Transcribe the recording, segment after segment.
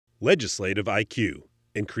Legislative IQ.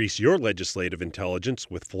 Increase your legislative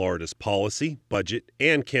intelligence with Florida's policy, budget,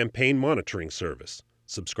 and campaign monitoring service.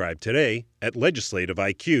 Subscribe today at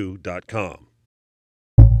legislativeiq.com.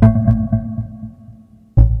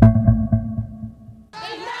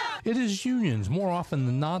 It is unions, more often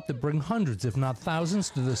than not, that bring hundreds, if not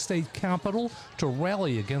thousands, to the state capitol to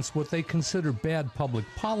rally against what they consider bad public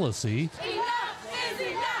policy. Enough is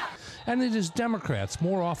enough! And it is Democrats,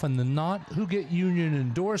 more often than not, who get union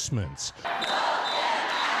endorsements.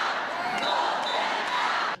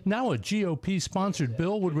 Now a GOP-sponsored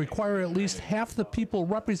bill would require at least half the people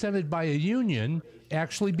represented by a union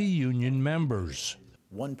actually be union members.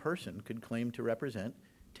 One person could claim to represent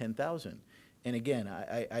 10,000. And again,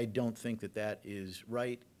 I don't think that that is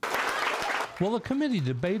right. Well, the committee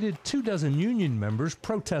debated. 24 union members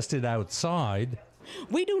protested outside.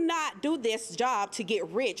 We do not do this job to get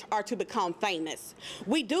rich or to become famous.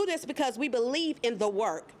 We do this because we believe in the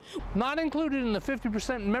work. Not included in the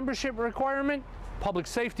 50% membership requirement, public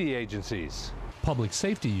safety agencies. Public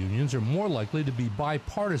safety unions are more likely to be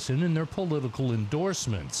bipartisan in their political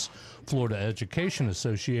endorsements. Florida Education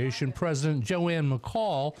Association President Joanne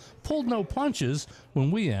McCall pulled no punches when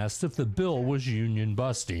we asked if the bill was union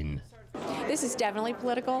busting. This is definitely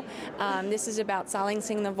political. This is about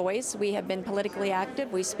silencing the voice. We have been politically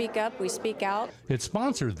active. We speak up, we speak out. Its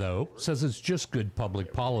sponsor, though, says it's just good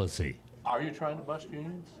public policy. Are you trying to bust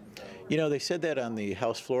unions? You know, they said that on the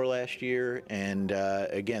House floor last year, and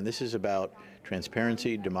again, this is about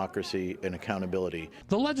transparency, democracy, and accountability.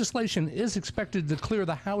 The legislation is expected to clear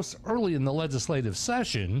the House early in the legislative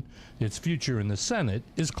session. Its future in the Senate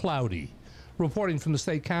is cloudy. Reporting from the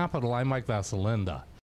state capitol, I'm Mike Vasalinda.